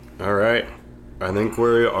All right. I think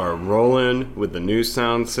we are rolling with the new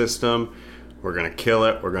sound system. We're going to kill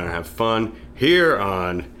it. We're going to have fun here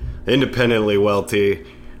on Independently Welty.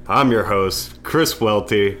 I'm your host, Chris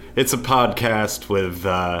Welty. It's a podcast with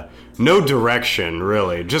no direction,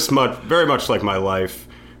 really. Just very much like my life,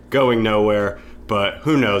 going nowhere. But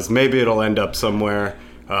who knows? Maybe it'll end up somewhere.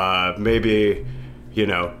 Maybe,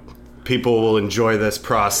 people will enjoy this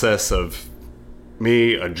process of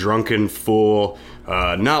me, a drunken fool,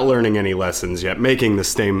 not learning any lessons yet, making the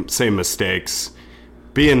same mistakes,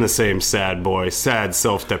 being the same sad boy, sad,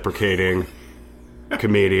 self-deprecating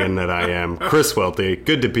comedian that I am. Chris Welty,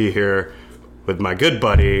 good to be here with my good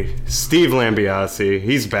buddy, Steve Lambiase.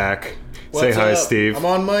 He's back. What's Say hi, up? Steve. I'm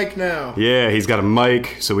on mic now. Yeah, he's got a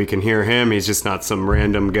mic so we can hear him. He's just not some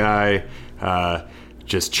random guy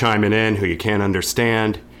just chiming in who you can't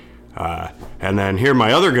understand. And then here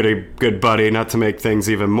my other good buddy, not to make things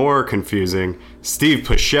even more confusing, Steve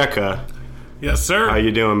Pasheka. Yes, sir. How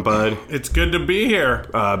you doing, bud? It's good to be here.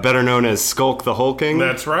 Better known as Skulk the Hulking.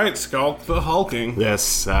 That's right, Skulk the Hulking.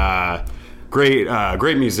 Yes,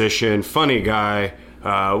 great musician, funny guy.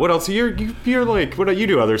 What else? You're like, what do you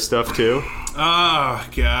do? Other stuff too? Oh,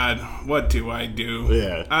 God. What do I do?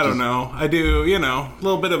 Yeah. I don't know. I do, a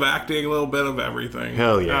little bit of acting, a little bit of everything.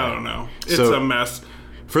 Hell yeah. I don't know. It's a mess.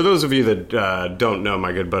 For those of you that don't know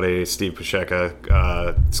my good buddy Steve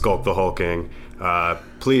Pasheka, Skulk the Hulking,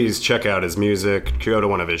 please check out his music. Go to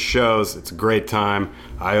one of his shows. It's a great time.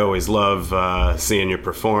 I always love seeing you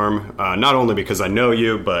perform. Not only because I know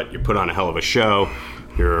you, but you put on a hell of a show.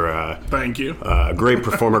 You're Thank you. A great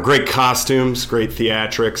performer, great costumes, great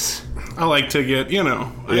theatrics. I like to get,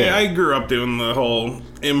 Yeah. I grew up doing the whole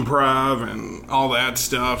improv and all that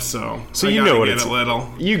stuff, so I you know what get a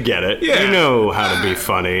little. You get it. Yeah. You know how to be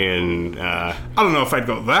funny, and I don't know if I'd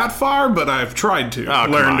go that far, but I've tried to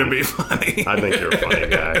learn to be funny. I think you're a funny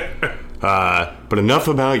guy. But enough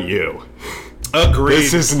about you. Agreed.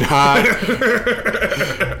 This is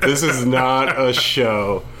not a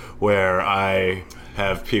show where I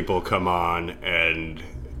have people come on and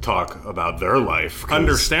talk about their life.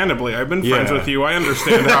 Understandably, I've been friends with you. I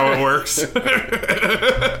understand how it works.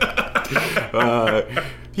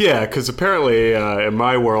 Yeah, because apparently in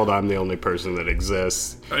my world, I'm the only person that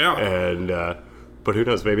exists. Yeah. And but who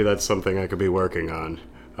knows? Maybe that's something I could be working on.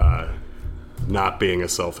 Not being a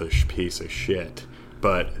selfish piece of shit.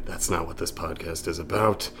 But that's not what this podcast is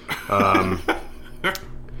about.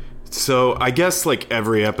 So I guess like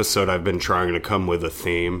every episode, I've been trying to come with a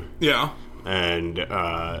theme. Yeah. And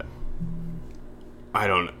I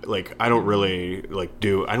don't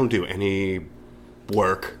do any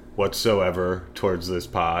work whatsoever towards this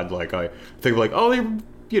pod. Like I think like,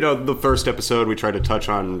 the first episode we tried to touch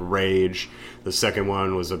on rage. The second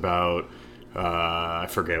one was about I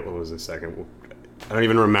forget what was the second. I don't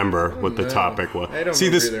even remember what the topic was. I don't See,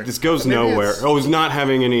 either. this goes nowhere. I was not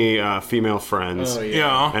having any female friends. Oh,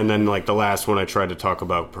 Yeah. And then like the last one I tried to talk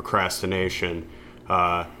about procrastination.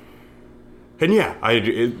 And yeah,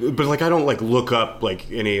 but like I don't like look up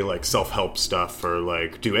like any like self-help stuff or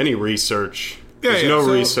like do any research. There's no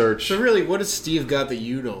research. So really, what has Steve got that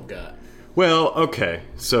you don't got? Well, okay.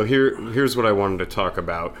 So here's what I wanted to talk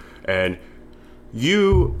about. And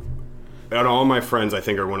you, out of all my friends, I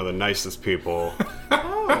think are one of the nicest people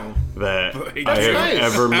that I have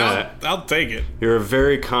nice. ever met. I'll take it. You're a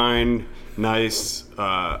very kind, nice,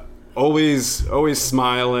 always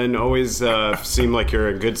smiling, always seem like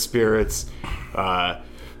you're in good spirits. And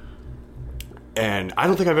I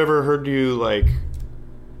don't think I've ever heard you like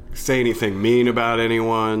say anything mean about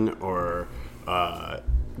anyone or I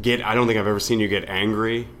don't think I've ever seen you get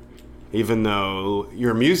angry, even though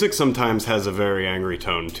your music sometimes has a very angry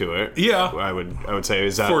tone to it. Yeah. I would say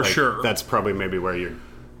is that For like, sure. That's probably maybe where you're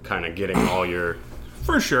kind of getting all your.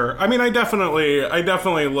 For sure. I mean, I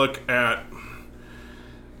definitely look at,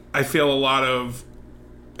 I feel a lot of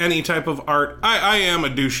any type of art. I am a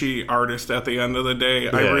douchey artist at the end of the day.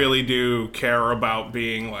 I really do care about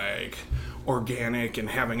being like organic and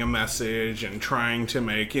having a message and trying to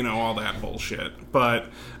make, all that bullshit. But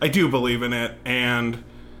I do believe in it, and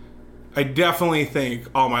I definitely think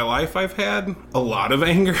all my life I've had a lot of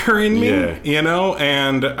anger in me, and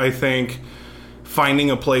I think finding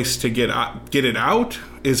a place to get it out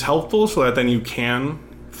is helpful so that then you can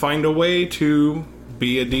find a way to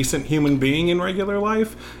be a decent human being in regular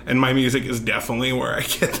life, and my music is definitely where I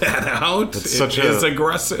get that out. It's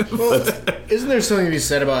aggressive. Well, isn't there something to be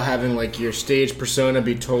said about having like your stage persona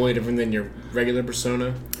be totally different than your regular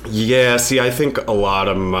persona? Yeah, see, I think a lot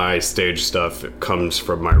of my stage stuff comes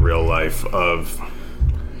from my real life of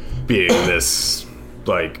being this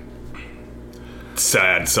like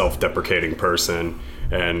sad, self-deprecating person.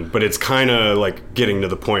 but it's kind of like getting to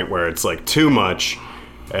the point where it's like too much,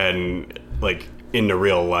 and like into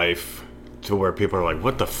real life, to where people are like,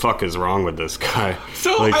 what the fuck is wrong with this guy?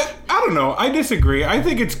 So, like, I don't know. I disagree. I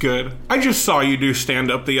think it's good. I just saw you do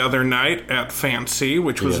stand-up the other night at Fancy,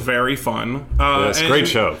 which was very fun. it's a great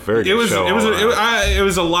show. Very good show. It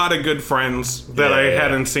was a lot of good friends that I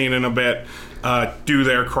hadn't seen in a bit do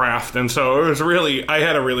their craft. And so it was really, I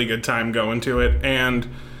had a really good time going to it. And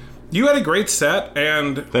you had a great set,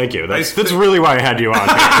 and thank you. That's really why I had you on.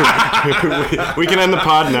 we can end the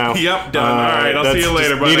pod now. Yep, done. All right, I'll see you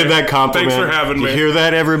later, buddy. Needed that compliment. Thanks for having me. You hear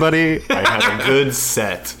that, everybody? I had a good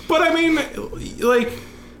set. But I mean, like,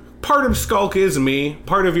 part of Skulk is me.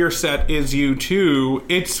 Part of your set is you too.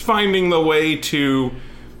 It's finding the way to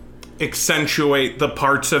accentuate the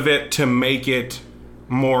parts of it to make it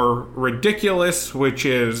more ridiculous, which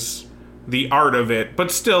is the art of it. But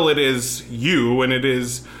still, it is you, and it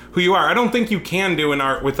is who you are. I don't think you can do an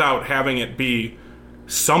art without having it be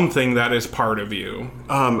something that is part of you.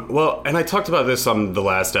 Well, and I talked about this on the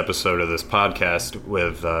last episode of this podcast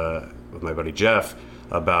with my buddy Jeff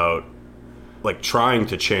about like trying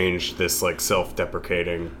to change this like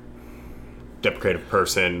deprecative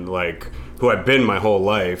person, like who I've been my whole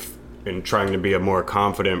life, and trying to be a more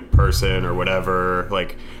confident person or whatever.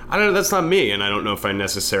 Like, I don't know, that's not me, and I don't know if I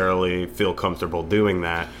necessarily feel comfortable doing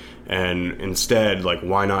that. And instead, like,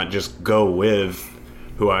 why not just go with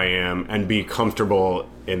who I am and be comfortable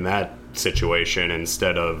in that situation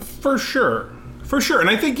instead of... For sure. And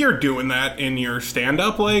I think you're doing that in your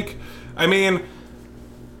stand-up. Like, I mean,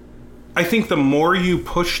 I think the more you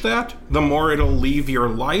push that, the more it'll leave your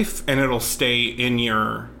life and it'll stay in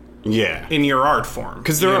your... Yeah. In your art form.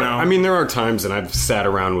 Because there are times, and I've sat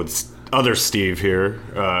around with other Steve here.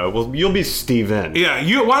 Well, you'll be Steven. Yeah,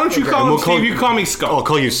 why don't you call him Steve? You call me Skulk. I'll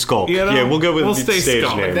call you Skulk. You know? Yeah, we'll go with we'll the stay stage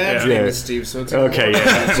Skulk. name. My dad's name is Steve, so it's okay.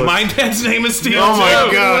 Yeah. My dad's name is Steve. Oh my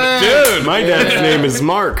too. god, dude! My dad's name is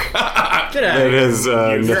Mark. Get out of It here. is.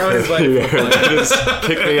 You're on his life. Just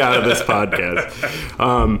kick me out of this podcast.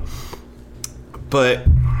 But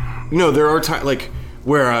there are times like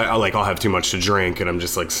where I'll have too much to drink and I'm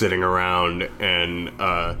just like sitting around and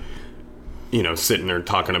sitting there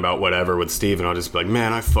talking about whatever with Steve, and I'll just be like,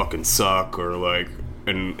 man, I fucking suck, or like,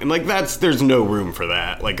 and like there's no room for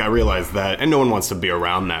that. Like, I realize that, and no one wants to be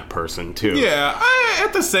around that person too. Yeah,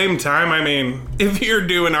 at the same time, I mean, if you're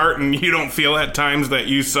doing art and you don't feel at times that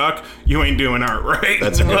you suck, you ain't doing art, right?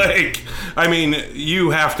 That's like, I mean, you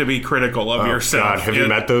have to be critical of yourself. God, have you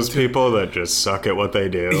met those people that just suck at what they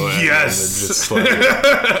do? And, yes. And just like,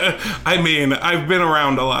 I mean, I've been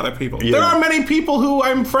around a lot of people. Yeah. There are many people who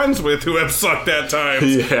I'm friends with who have sucked at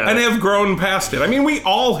times and have grown past it. I mean, we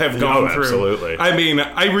all have gone through. Absolutely. I mean,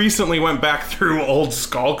 I recently went back through old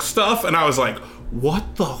Skulk stuff, and I was like,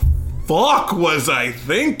 what the fuck was I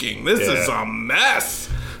thinking? This is a mess.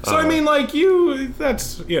 So, I mean, like,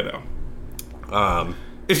 it's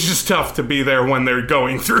just tough to be there when they're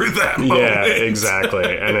going through that moment. Yeah,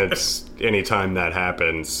 exactly. And it's anytime that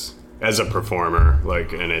happens as a performer,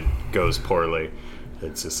 like, and it goes poorly,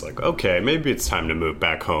 it's just like, okay, maybe it's time to move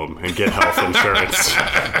back home and get health insurance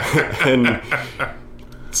and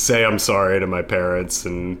say I'm sorry to my parents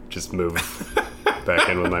and just move back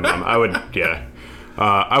in with my mom. I would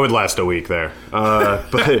last a week there.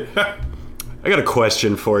 But I got a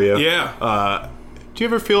question for you. Yeah. Do you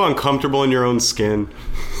ever feel uncomfortable in your own skin?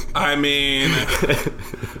 I mean,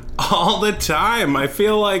 all the time. I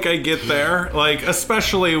feel like I get there, like,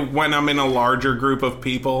 especially when I'm in a larger group of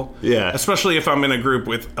people. Yeah. Especially if I'm in a group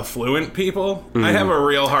with affluent people. I have a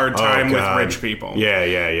real hard time with rich people.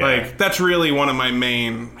 Yeah. Like, that's really one of my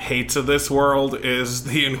main hates of this world is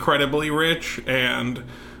the incredibly rich, and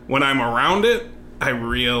when I'm around it, I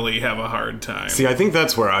really have a hard time. See, I think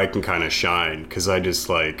that's where I can kind of shine, because I just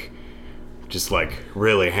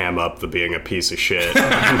really ham up the being a piece of shit.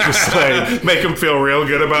 Just like make them feel real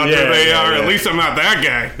good about who they are. At least I'm not that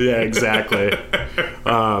guy. Yeah, exactly.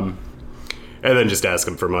 And then just ask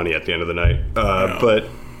them for money at the end of the night. But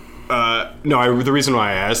the reason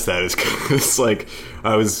why I asked that is because like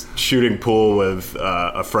I was shooting pool with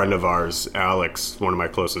a friend of ours, Alex, one of my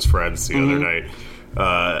closest friends, the other night.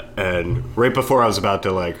 And right before I was about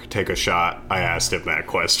to like take a shot, I asked him that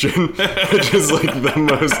question, which is like the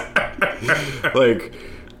most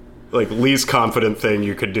like least confident thing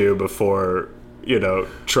you could do before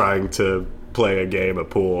trying to play a game of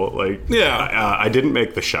pool. Like, I didn't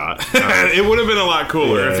make the shot. It would have been a lot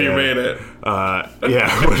cooler if you made it. I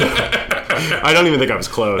don't even think I was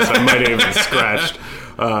close. I might have even scratched.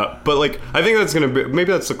 But like, I think that's maybe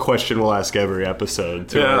that's the question we'll ask every episode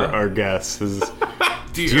to our guests is,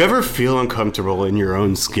 do you ever feel uncomfortable in your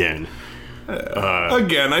own skin?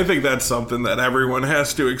 Again, I think that's something that everyone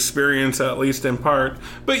has to experience, at least in part.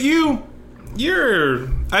 But I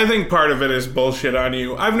think part of it is bullshit on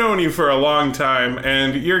you. I've known you for a long time,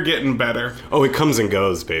 and you're getting better. Oh, it comes and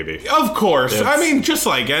goes, baby. Of course. I mean, just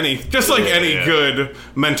like any good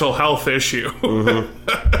mental health issue.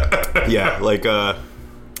 Mm-hmm. Yeah, like,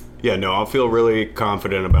 no, I'll feel really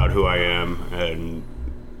confident about who I am,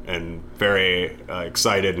 and very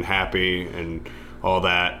excited and happy and all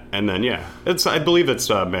that. And then, I believe it's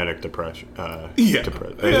manic depression.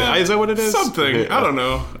 Is that what it is? Something. I don't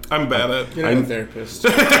know. I'm bad at. You're not a therapist.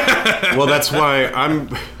 Well, that's why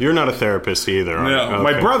you're not a therapist either. No, okay.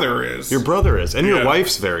 My brother is. Your brother is. And your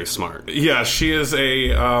wife's very smart. Yeah, she is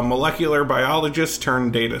a molecular biologist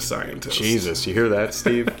turned data scientist. Jesus, you hear that,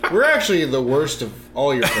 Steve? We're actually the worst of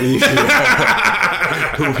all your friends.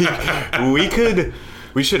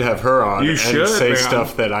 We should have her on and say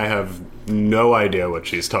stuff that I have no idea what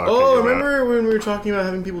she's talking about. Oh, remember when we were talking about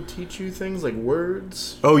having people teach you things like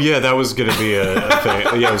words? Oh, yeah, that was going to be a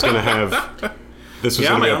thing. Yeah, I was going to have... This was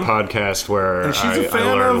going to be a podcast where and she's a fan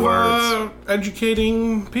I learn of words.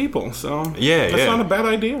 Educating people, so that's not a bad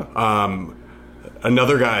idea.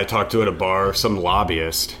 Another guy I talked to at a bar, some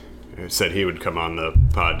lobbyist, said he would come on the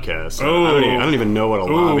podcast. Oh. I don't even know what a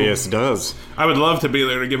lobbyist does. I would love to be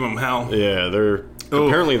there to give them hell. Yeah,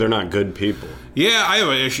 apparently they're not good people. Yeah, I have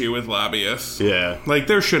an issue with lobbyists. Yeah. Like,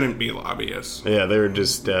 there shouldn't be lobbyists. Yeah, they're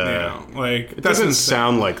just... it doesn't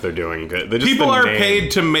sound like they're doing good. People are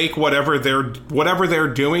paid to make whatever they're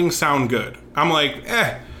doing sound good. I'm like,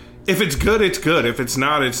 if it's good, it's good. If it's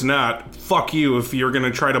not, it's not. Fuck you if you're going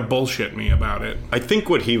to try to bullshit me about it. I think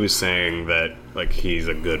what he was saying that, like, he's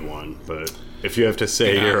a good one, but... If you have to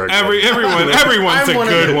say you're a everyone's a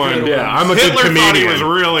good one. Yeah, I'm a Hitler good comedian. Thought he was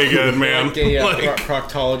really good, man. Like a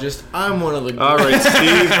proctologist. I'm one of the good All right,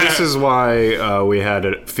 Steve, this is why we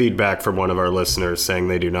had feedback from one of our listeners saying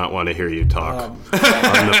they do not want to hear you talk on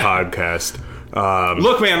the podcast.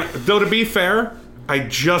 Look, man, though, to be fair, I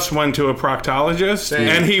just went to a proctologist,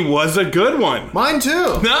 and he was a good one. Mine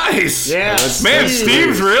too. Nice. Yeah. Man,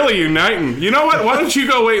 Steve's really uniting. You know what? Why don't you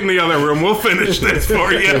go wait in the other room? We'll finish this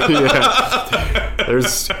for you.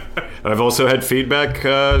 I've also had feedback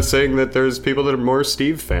saying that there's people that are more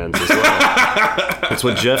Steve fans as well. That's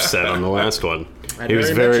what Jeff said on the last one. He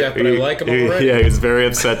was very Jeff, but I like him already. Yeah, he was very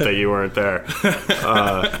upset that you weren't there.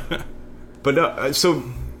 So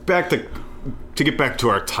to get back to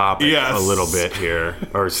our topic a little bit here,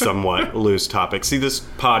 or somewhat loose topic. See, this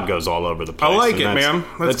pod goes all over the place. I like it, man.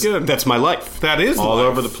 That's good. That's my life. That is all life.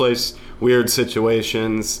 over the place. Weird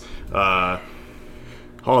situations, all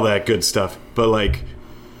that good stuff. But like,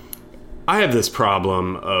 I have this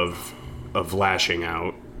problem of lashing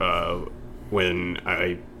out when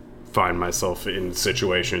I find myself in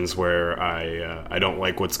situations where I don't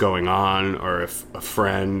like what's going on, or if a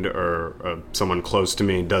friend or someone close to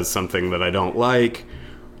me does something that I don't like,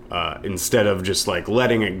 instead of just like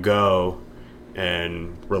letting it go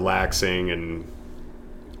and relaxing and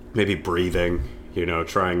maybe breathing,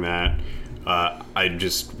 trying that, I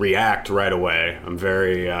just react right away. I'm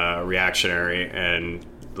very reactionary, and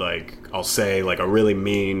like I'll say like a really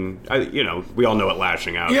mean, we all know what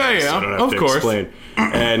lashing out is. So I don't have to explain.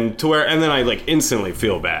 And then I like instantly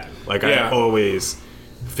feel bad. Like I always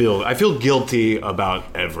feel guilty about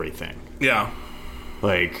everything. Yeah.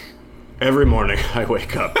 Like every morning I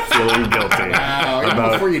wake up feeling guilty. Wow,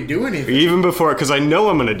 even before you do anything. Even before, because I know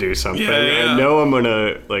I'm going to do something. Yeah. I know I'm going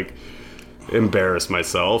to like embarrass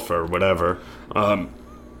myself or whatever.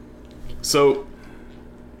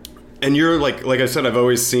 And you're like I said, I've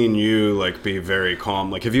always seen you like be very calm.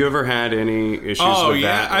 Like, have you ever had any issues with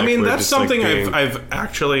that? I mean, that's something like I've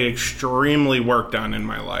actually extremely worked on in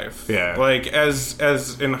my life. Yeah. Like as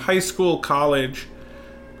in high school, college,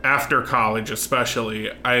 after college especially,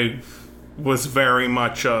 I was very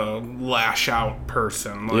much a lash out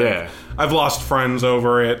person. Like, I've lost friends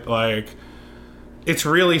over it. Like, it's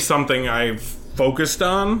really something I've focused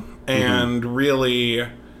on and really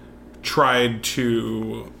tried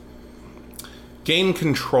to gain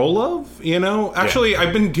control of, Actually,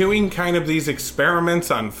 I've been doing kind of these experiments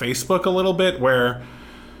on Facebook a little bit where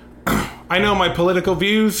I know my political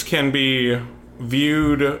views can be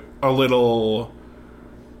viewed a little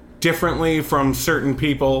differently from certain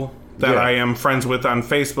people that I am friends with on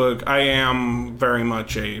Facebook. I am very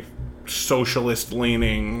much a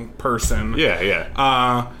socialist-leaning person.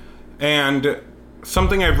 And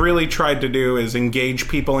something I've really tried to do is engage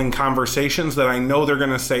people in conversations that I know they're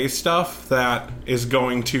going to say stuff that is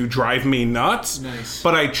going to drive me nuts. Nice.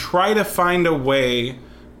 But I try to find a way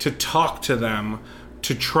to talk to them,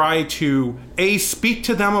 to try to, speak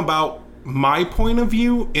to them about my point of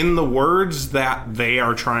view in the words that they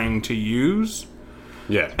are trying to use.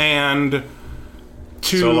 Yeah. And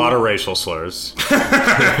so a lot of racial slurs.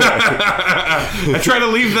 I try to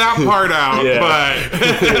leave that part out,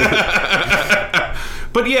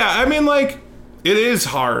 but yeah, I mean, like, it is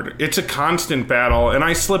hard. It's a constant battle, and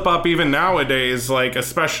I slip up even nowadays, like,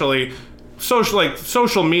 especially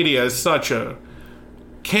social media is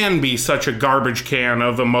can be such a garbage can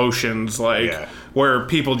of emotions, like, where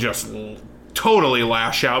people just totally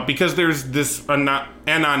lash out because there's this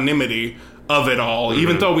anonymity of it all.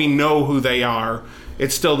 Even though we know who they are,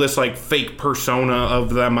 it's still this, like, fake persona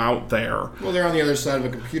of them out there. Well, they're on the other side of a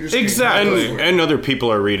computer screen. Exactly. And other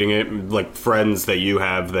people are reading it, like friends that you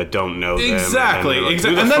have that don't know them. Exactly. Like,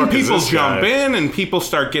 And then people jump in and people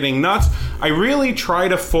start getting nuts. I really try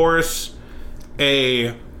to force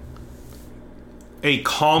a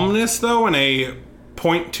calmness, though, and a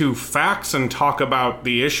point to facts and talk about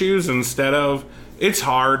the issues instead of... It's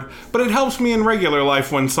hard, but it helps me in regular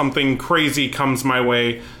life when something crazy comes my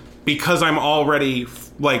way, because I'm already,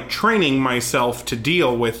 like, training myself to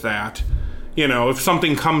deal with that. You know, if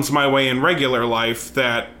something comes my way in regular life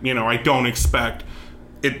that, you know, I don't expect,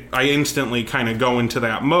 I instantly kind of go into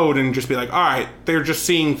that mode and just be like, all right, they're just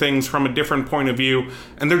seeing things from a different point of view,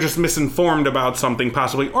 and they're just misinformed about something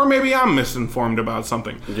possibly, or maybe I'm misinformed about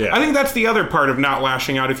something. Yeah. I think that's the other part of not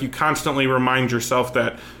lashing out, if you constantly remind yourself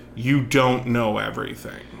that you don't know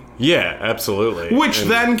everything. Yeah, absolutely. Which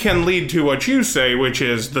then can lead to what you say, which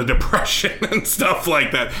is the depression and stuff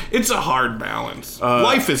like that. It's a hard balance.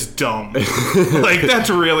 Life is dumb. Like, that's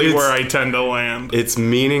really where I tend to land. It's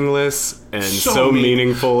meaningless and so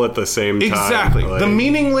meaningful at the same time. Exactly. Like, the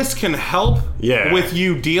meaningless can help Yeah. with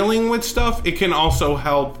you dealing with stuff. It can also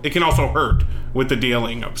help. It can also hurt with the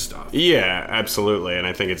dealing of stuff. Yeah, absolutely. And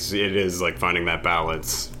I think it is like finding that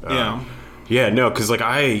balance. Yeah. Yeah, no, because like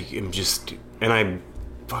I am just, and I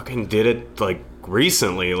fucking did it like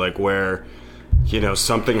recently, like where, you know,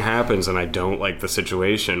 something happens and I don't like the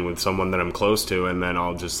situation with someone that I'm close to, and then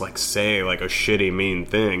I'll just like say like a shitty mean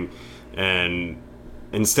thing, and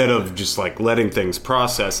instead of just like letting things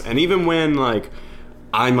process, and even when like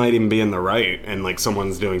I might even be in the right and like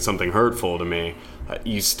someone's doing something hurtful to me,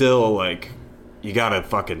 you still like, you gotta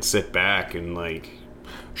fucking sit back and like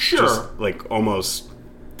just like almost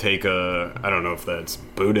take I don't know if that's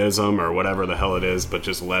Buddhism or whatever the hell it is, but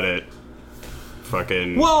just let it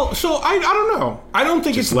fucking... Well, so I don't know. I don't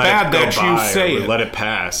think it's bad that you say it. Let it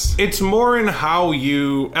pass. It's more in how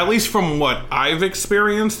you, at least from what I've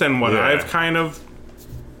experienced and what I've kind of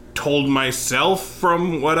told myself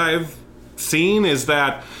from what I've seen, is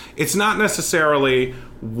that it's not necessarily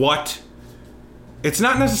that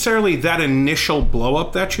initial blow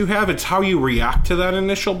up that you have. It's how you react to that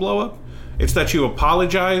initial blow up. It's that you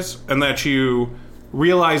apologize and that you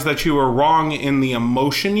realize that you were wrong in the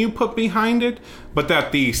emotion you put behind it, but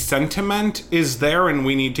that the sentiment is there and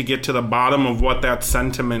we need to get to the bottom of what that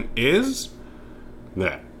sentiment is.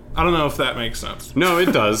 Yeah. I don't know if that makes sense. No,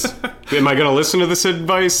 it does. Am I going to listen to this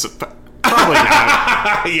advice? Probably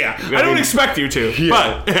not. Yeah. I don't expect you to.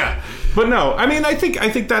 Yeah. But no, I mean, I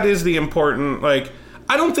think that is the important, like,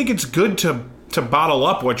 I don't think it's good to bottle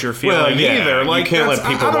up what you're feeling either. Like, you can't let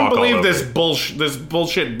people I don't walk believe all this over. this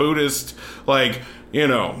bullshit Buddhist, like, you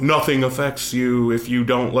know, nothing affects you if you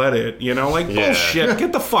don't let it, you know, like, bullshit.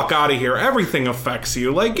 Get the fuck out of here. Everything affects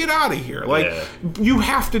you. Like, get out of here. Like, you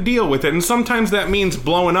have to deal with it. And sometimes that means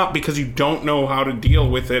blowing up because you don't know how to deal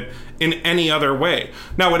with it in any other way.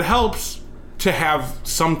 Now, it helps to have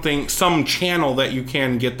some channel that you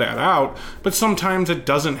can get that out, but sometimes it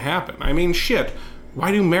doesn't happen. I mean, shit.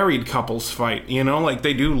 Why do married couples fight? You know, like,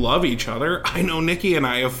 they do love each other. I know Nikki and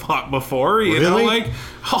I have fought before, you know, like,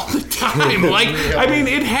 all the time. Like, I mean,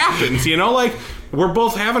 it happens, you know, like, we're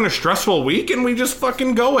both having a stressful week and we just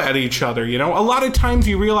fucking go at each other, you know? A lot of times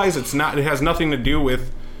you realize it has nothing to do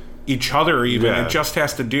with each other even. Yeah. It just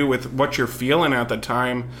has to do with what you're feeling at the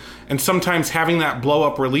time. And sometimes having that blow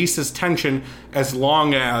up releases tension as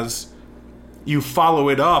long as you follow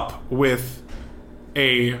it up with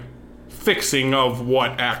a fixing of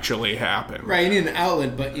what actually happened. Right, you need an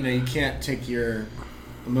outlet, but you know, you can't take your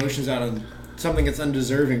emotions out on something that's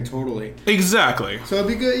undeserving totally. Exactly. So it'd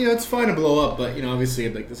be good, you know, it's fine to blow up, but you know, obviously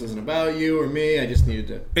like, this isn't about you or me, I just needed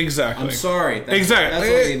to... Exactly. I'm sorry. Exactly. That's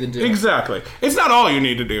all you need to do. Exactly. It's not all you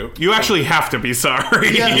need to do. You actually have to be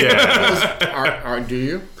sorry. Yeah. Do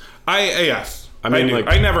you? Yes. I mean, like,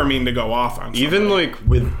 I never mean to go off on somebody. Even like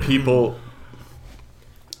with people,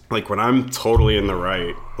 like when I'm totally in the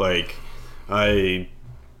right, like I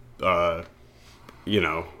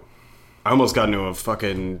almost got into a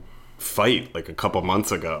fucking fight like a couple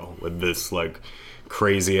months ago with this like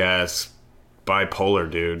crazy ass bipolar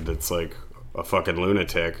dude that's like a fucking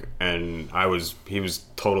lunatic, and he was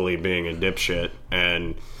totally being a dipshit,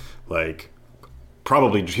 and like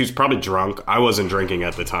he was probably drunk. I wasn't drinking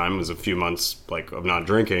at the time. It was a few months like of not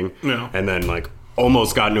drinking, and then like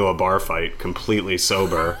almost got into a bar fight completely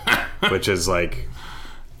sober, which is like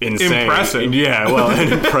insane. Impressive. Yeah, well,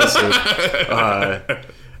 and impressive.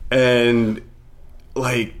 And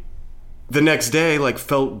like the next day, like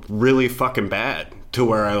felt really fucking bad to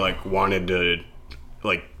where I like wanted to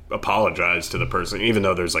like apologize to the person, even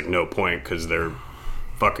though there's like no point because they're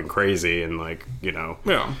fucking crazy and like, you know.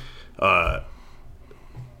 Yeah.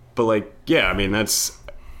 But like, yeah, I mean, that's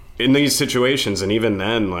in these situations, and even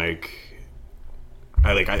then, like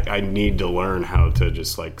I need to learn how to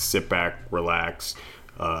just like sit back, relax,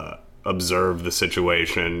 observe the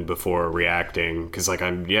situation before reacting, because like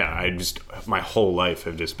my whole life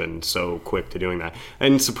have just been so quick to doing that,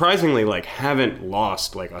 and surprisingly like haven't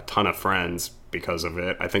lost like a ton of friends because of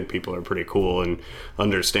it. I think people are pretty cool and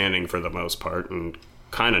understanding for the most part, and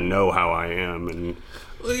kind of know how I am, and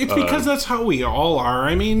it's because that's how we all are.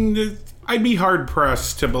 I mean, I'd be hard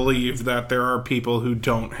pressed to believe that there are people who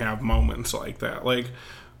don't have moments like that. Like,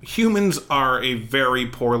 humans are a very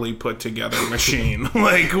poorly put together machine.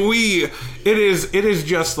 Like, it is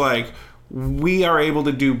just like we are able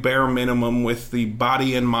to do bare minimum with the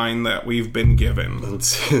body and mind that we've been given.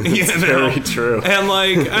 It's very true. And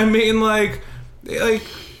like, I mean, like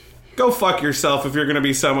go fuck yourself if you're going to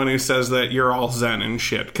be someone who says that you're all zen and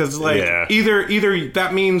shit. Because like, either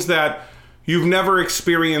that means that you've never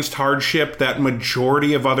experienced hardship that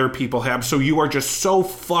majority of other people have, so you are just so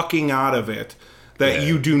fucking out of it that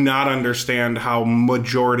you do not understand how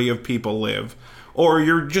majority of people live, or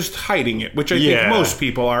you're just hiding it, which I think most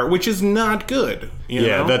people are, which is not good. You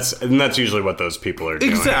know? that's usually what those people are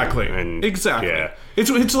doing. Exactly. Exactly. Yeah.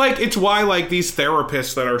 It's why like these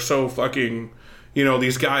therapists that are so fucking, you know,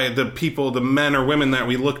 these guys, the men or women that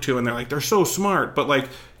we look to, and they're like, they're so smart, but like,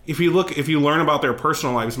 if you learn about their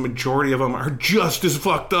personal lives, majority of them are just as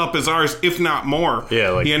fucked up as ours, if not more. Yeah,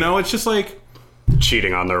 like, you know, it's just like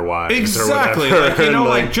cheating on their wives. Exactly. Or whatever. Like, you know,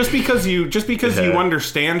 like just because you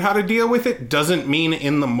understand how to deal with it doesn't mean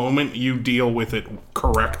in the moment you deal with it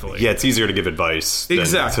correctly. Yeah, it's easier to give advice than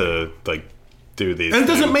to like do these. And it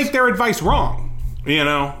doesn't make their advice wrong. You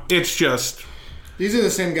know, it's just. These are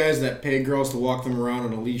the same guys that pay girls to walk them around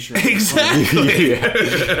on a leash. Exactly.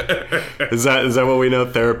 Is that what we know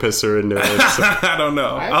therapists are into? I don't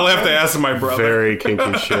know. I'll have to ask my brother. Very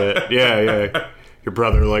kinky shit. Yeah. Your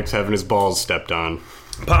brother likes having his balls stepped on.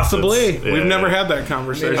 Possibly. We've never had that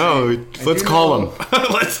conversation. Let's call him.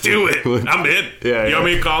 Let's do it. I'm in. Yeah, you want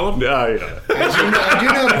me to call him? Yeah. I do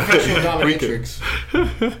know professional dominatrix.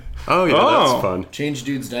 Oh, yeah, that's fun. Change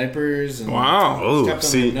dudes' diapers. And Wow. Stepped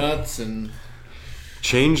on their nuts and...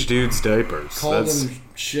 Change dudes' diapers. Call them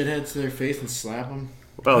shitheads to their face and slap them.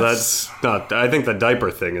 Well, that's not... I think the diaper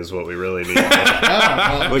thing is what we really need.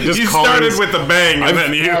 Like, you started with the bang, and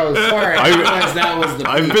then you... Oh, sorry. I realized that was the...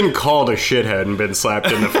 I've been called a shithead and been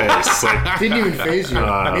slapped in the face. Like, didn't even faze you.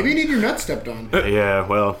 Maybe you need your nuts stepped on. Yeah,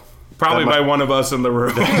 well... Probably by one of us in the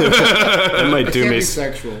room. That might do me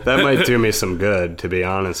sexual. That might do me some good, to be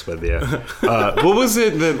honest with you. What was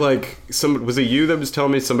it that like was it you that was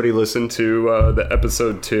telling me somebody listened to the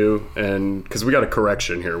episode 2, and because we got a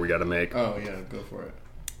correction here we got to make. Oh yeah, go for it.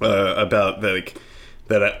 About like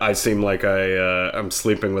that I seem like I'm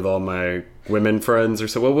sleeping with all my women friends or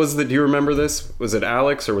so. What was it? Do you remember this? Was it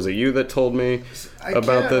Alex or was it you that told me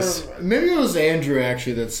about this? Maybe it was Andrew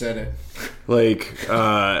actually that said it. Like.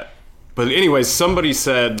 But anyways, somebody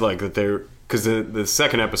said like that they're because the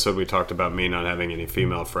second episode we talked about me not having any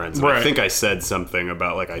female friends. And I think I said something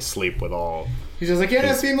about like I sleep with all. He says I can't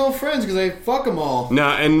have female friends because I fuck them all. No,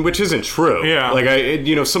 and which isn't true. Yeah,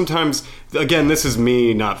 like sometimes again this is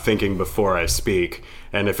me not thinking before I speak,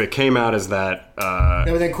 and if it came out as that. No,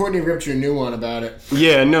 but then Courtney ripped you a new one about it.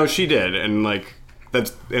 Yeah, no, she did, and like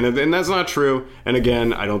that's and that's not true. And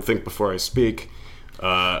again, I don't think before I speak.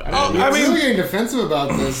 I'm really getting defensive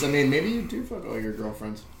about this. I mean, maybe you do fuck all your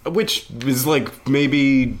girlfriends. Which is like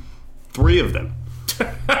maybe 3 of them.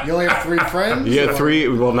 You only have 3 friends? Yeah, 3.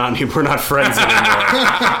 Well, we're not friends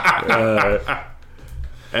anymore.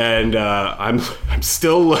 And I'm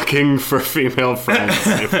still looking for female friends.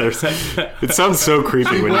 It sounds so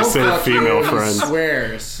creepy when you say female friends.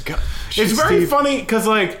 Swears. God, it's very funny because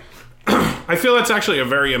like. I feel that's actually a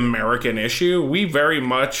very American issue. We very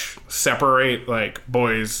much separate like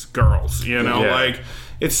boys, girls. You know, like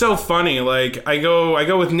it's so funny. Like I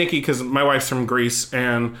go with Nikki because my wife's from Greece,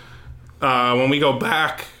 and when we go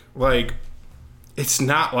back, like it's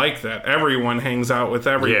not like that. Everyone hangs out with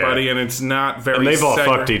everybody, and it's not very. And they've all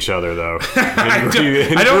segregated. fucked each other, though. I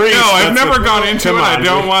don't know. I've never gone into it. I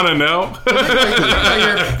don't want to know.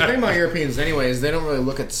 The thing about Europeans, anyways, they don't really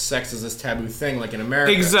look at sex as this taboo thing like in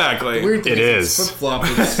America. Exactly. The weird thing It is. flip-flop.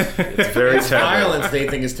 It's very taboo. violence they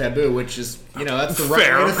think is taboo, which is, that's the right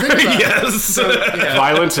Fair. way to think about it. Yes. So,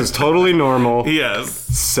 Violence is totally normal. Yes.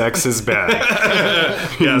 Sex is bad.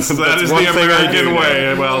 Yes. That That's is one the thing I American do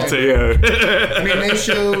way. Well, I mean, they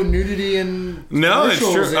show nudity in No, it's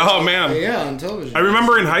commercials true. and- Oh, man. Yeah, on television. I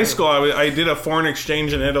remember in high school, I did a foreign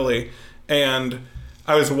exchange in Italy, and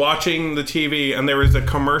I was watching the TV, and there was a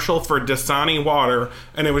commercial for Dasani water,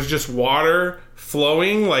 and it was just water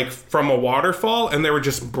flowing like from a waterfall, and there were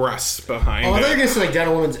just breasts behind Oh, I it. thought you were going to say like down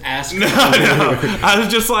a woman's ass. No, I was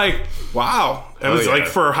just like, wow. It was yeah. like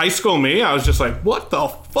for high school me, I was just like, what the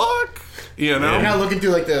fuck? You know? You're not looking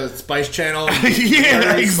through like the Spice Channel.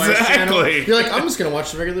 Yeah, Spice Channel. exactly. You're like, I'm just gonna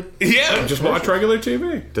watch the regular. Yeah, just watch regular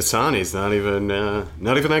TV. Dasani's not even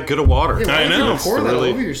that good of water. Why I don't know. you record that Really-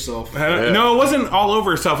 over yourself. No, it wasn't all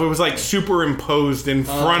over itself. It was like superimposed in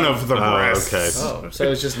front of the breasts. okay. Oh,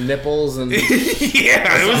 so it's just nipples and.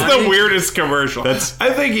 Yeah, it was the weirdest commercial. That's-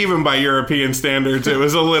 I think even by European standards, it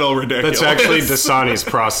was a little ridiculous. That's actually Dasani's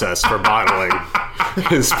process for bottling.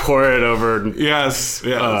 Is pour it over yes.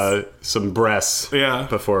 some breasts Yeah.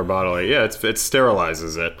 before bottling. Yeah, it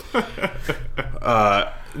sterilizes it.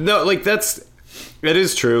 No, like it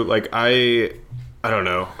is true. Like I don't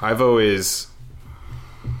know. I've always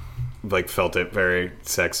like felt it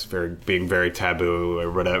being very taboo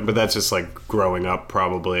or whatever. But that's just like growing up,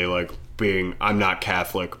 probably like being. I'm not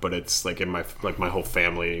Catholic, but it's like in my whole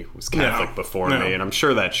family was Catholic before me, and I'm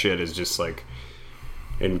sure that shit is just like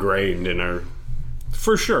ingrained in our.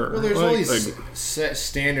 For sure. Well, there's Like- all these like- set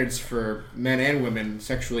standards for men and women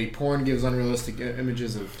sexually. Porn gives unrealistic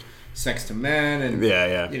images of sex to men, and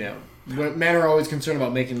Yeah. you know, men are always concerned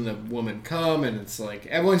about making the woman come, and it's like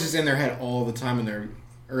everyone's just in their head all the time in their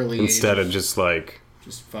early Instead ages, of just like.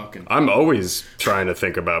 just fucking. I'm always trying to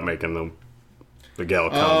think about making the gal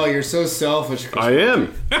come. Oh, you're so selfish. Chris. I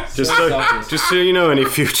am. Just so you know, any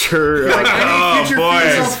future. Oh future boy,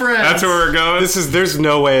 female friends. that's where we're going. There's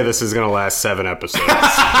no way this is gonna last 7 episodes.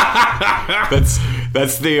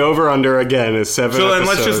 that's the over under again is 7 So then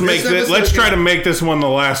episodes. let's just make this. Let's try to make this one the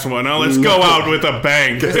last one. Oh, let's go out with a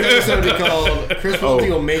bang. This episode will be called "Chris Welty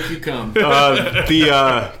will make you come."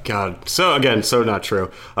 God. So again, so not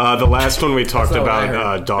true. The last one we talked not what I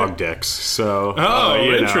about dog dicks. So Oh,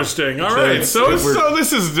 you know. interesting. All right, so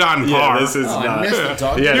this is on Yeah, par. this is Oh, I not. missed the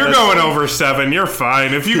dog. Yeah, You're that's- going over 7. You're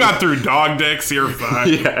fine. If you got through dog dicks, you're fine.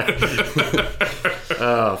 Yeah.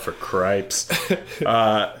 Oh, for cripes.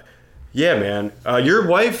 Yeah, man. Your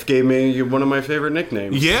wife gave me one of my favorite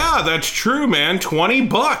nicknames. Yeah, that's true, man.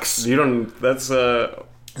 $20. You don't. That's Is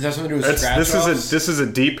that something to do with scratch this is a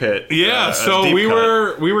deep hit. Yeah, a so deep we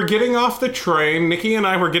cut. were getting off the train. Nikki and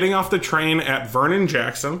I were getting off the train at Vernon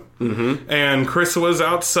Jackson, and Chris was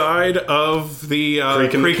outside of the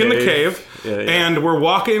Creek in the Cave. Yeah. And we're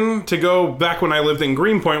walking to go back when I lived in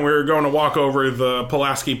Greenpoint. We were going to walk over the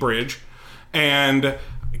Pulaski Bridge, and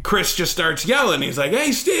Chris just starts yelling. He's like,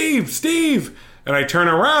 "Hey, Steve!" And I turn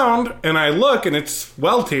around and I look, and it's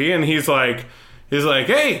Welty, and he's like,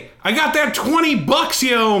 "Hey, I got that $20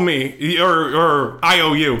 you owe me, or I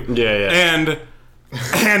owe you." Yeah.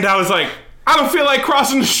 And I was like, I don't feel like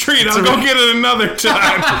crossing the street. I'll go get it another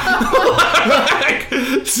time.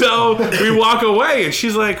 So we walk away, and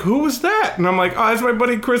she's like, "Who was that?" And I'm like, "Oh, that's my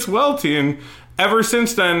buddy Chris Welty." And ever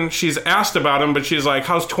since then, she's asked about him, but she's like,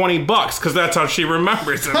 "How's $20?" Because that's how she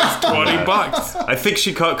remembers it. It's $20. I think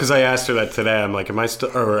she called because I asked her that today. I'm like, "Am I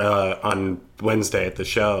still?" Or on Wednesday at the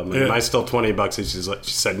show, I'm like, "Am I still $20?" And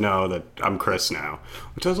she said, "No, that I'm Chris now,"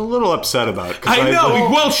 which I was a little upset about. 'Cause I know. like-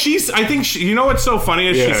 Well, I think she, you know what's so funny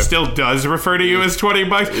is she Yeah. still does refer to you as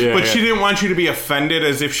 $20, Yeah, but she yeah. didn't want you to be offended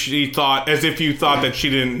as if you thought that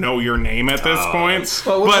she didn't know your name at this point.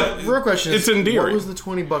 Well, but the real question is, it's endearing. what was the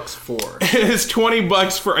 $20 for? It's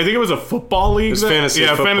 $20 for, I think it was a football league. It's fantasy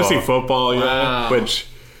football. fantasy football. Yeah. Wow. Which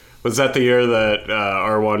was that the year that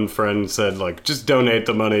our one friend said, like, just donate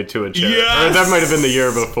the money to a charity? Yes! Or that might have been the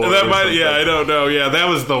year before. That or might, something. yeah, I don't know. Yeah, that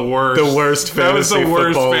was the worst. The worst That was the fantasy worst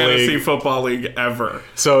football fantasy league. football league ever.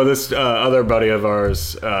 So this other buddy of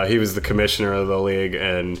ours, he was the commissioner of the league,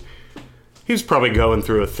 and He's probably going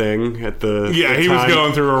through a thing at the he time. was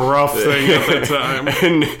going through a rough thing at the time.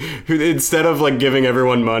 And instead of like giving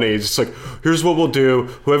everyone money, he's just like, here's what we'll do.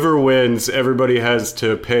 Whoever wins, everybody has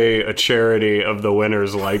to pay a charity of the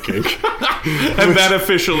winner's liking. And that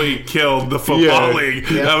officially killed the football league.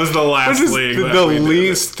 Yeah. That was the last Which is league. the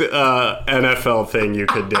least NFL thing you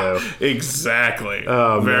could do. Exactly.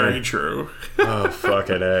 Oh, Very man. true. Oh,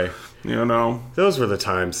 fucking A. You know? Those were the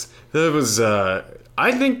times. That was,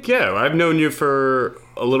 I think, I've known you for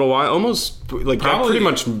a little while. Almost, like, Probably. I pretty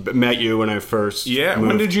much met you when I first Yeah. moved.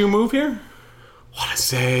 When did you move here? I want to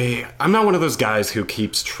say, I'm not one of those guys who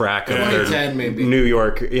keeps track of their 2010 maybe. New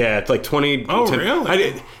York. Yeah, it's like 20. Oh,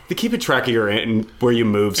 really? To keep a track of your where you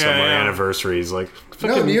move somewhere, yeah. anniversaries, like No,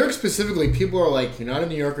 fucking, New York specifically, people are like, you're not a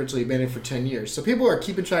New Yorker until you've been here for 10 years. So people are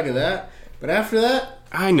keeping track of that. But after that,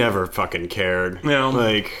 I never fucking cared. No.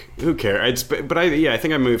 Like, who cares? But I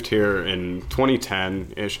think I moved here in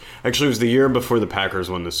 2010-ish. Actually, it was the year before the Packers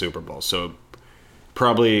won the Super Bowl, so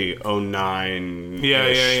probably 09-ish,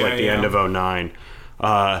 Yeah, like the end of 09.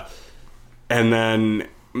 And then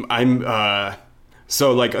I'm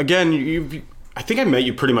so like again, I think I met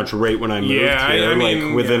you pretty much right when I moved Yeah, here, I mean,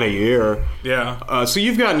 like within a year. Yeah. So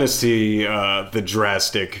you've gotten to see the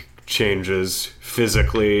drastic changes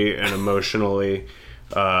physically and emotionally,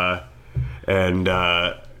 and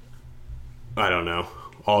I don't know,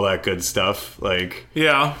 all that good stuff. Like,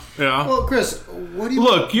 Yeah. well, Chris, what do you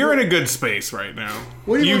Look, you're in a good space right now.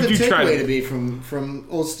 What do you want the tried- takeaway to be from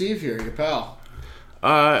old Steve here, your pal?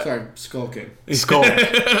 Sorry, skulking. Skulk,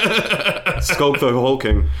 Skulk the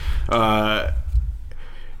Hulking.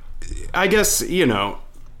 I guess,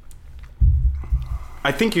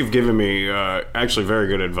 I think you've given me actually very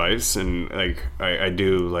good advice, and like I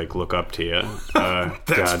do like look up to you.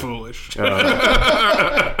 That's God. foolish.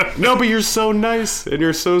 No, but you're so nice and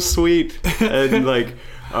you're so sweet, and like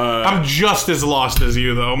I'm just as lost as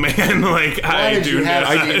you, though, man. Like, Why I did do you have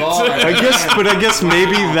not. Steve on? I guess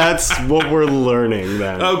maybe that's what we're learning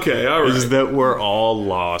then. Okay, all right. Is that we're all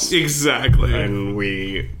lost, Exactly. and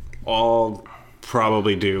we all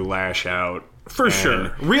probably do lash out. For And-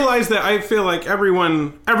 sure. Realize that I feel like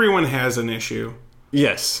everyone has an issue,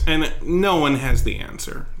 Yes. and no one has the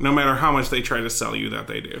answer, no matter how much they try to sell you that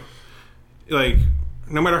they do. Like,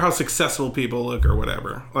 no matter how successful people look or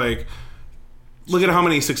whatever. Like, look at how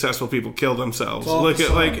many successful people kill themselves. all Look at,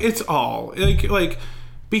 facade. like, it's all. Like,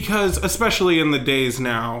 because, especially in the days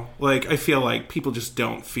now, like, I feel like people just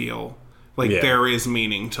don't feel like Yeah. there is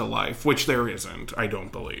meaning to life, which there isn't, I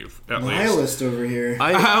don't believe, at least. Nihilist over here.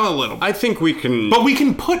 I'm a little bit. I think we can. But we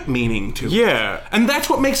can put meaning to it. Yeah. And that's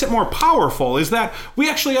what makes it more powerful, is that we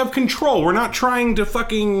actually have control. We're not trying to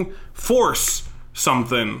fucking force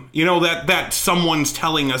something, that someone's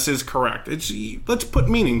telling us is correct. Let's put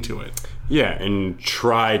meaning to it. Yeah, and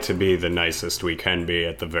try to be the nicest we can be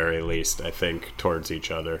at the very least, I think, towards each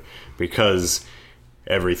other. Because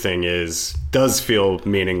everything does feel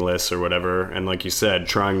meaningless or whatever. And like you said,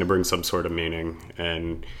 trying to bring some sort of meaning.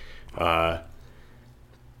 And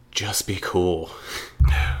just be cool.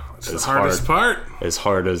 It's the hardest part. As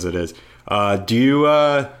hard as it is. Do you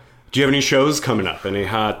have any shows coming up? Any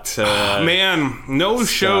hot... Man, no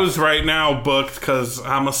shows right now booked because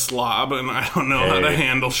I'm a slob and I don't know how to Hey.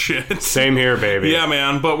 handle shit. Same here, baby. Yeah,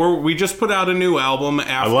 man, but we just put out a new album love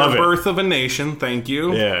after it. Birth of a Nation. Thank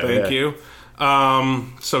you. Yeah, Thank yeah.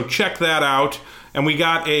 you. So check that out. And we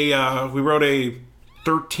got we wrote a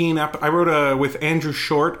 13 with Andrew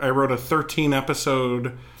Short, I wrote a 13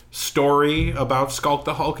 episode story about Skulk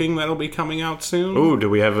the Hulking that'll be coming out soon. Ooh, do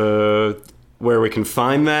we have where we can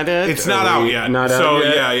find that at? It's not out yet. Not so, out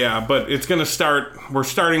yet? yeah, but it's going to start.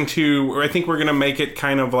 I think we're going to make it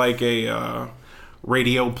kind of like a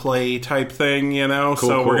radio play type thing, So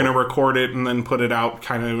cool. we're going to record it and then put it out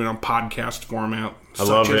kind of in a podcast format. I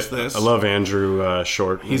love such as it. This. I love Andrew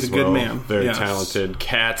Short. He's as a good well. man. Very Yes. talented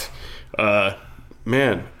cat.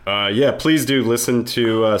 Yeah, please do listen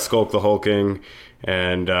to Skulk the Hulking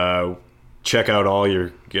and check out all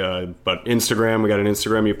your. But Instagram, we got an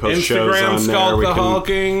Instagram. You post shows Instagram, on Skulk there. We the can-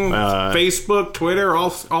 Hulking. Facebook, Twitter,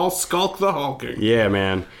 all Skulk the Hulking. Yeah,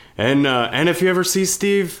 man. And if you ever see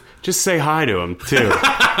Steve, just say hi to him too.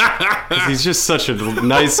 'Cause he's just such a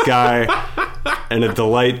nice guy and a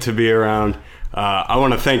delight to be around. I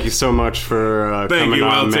want to thank you so much for Thank coming you,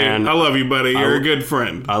 on, LT. man. I love you, buddy. You're a good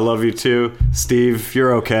friend. I love you too. Steve,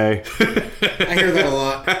 you're okay. I hear that a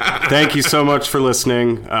lot. Thank you so much for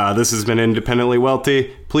listening. This has been Independently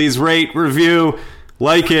Welty. Please rate, review,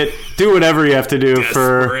 like it, do whatever you have to do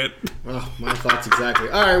for Desperate. Oh, my thoughts exactly.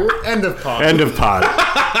 All right, end of pod. end of pod.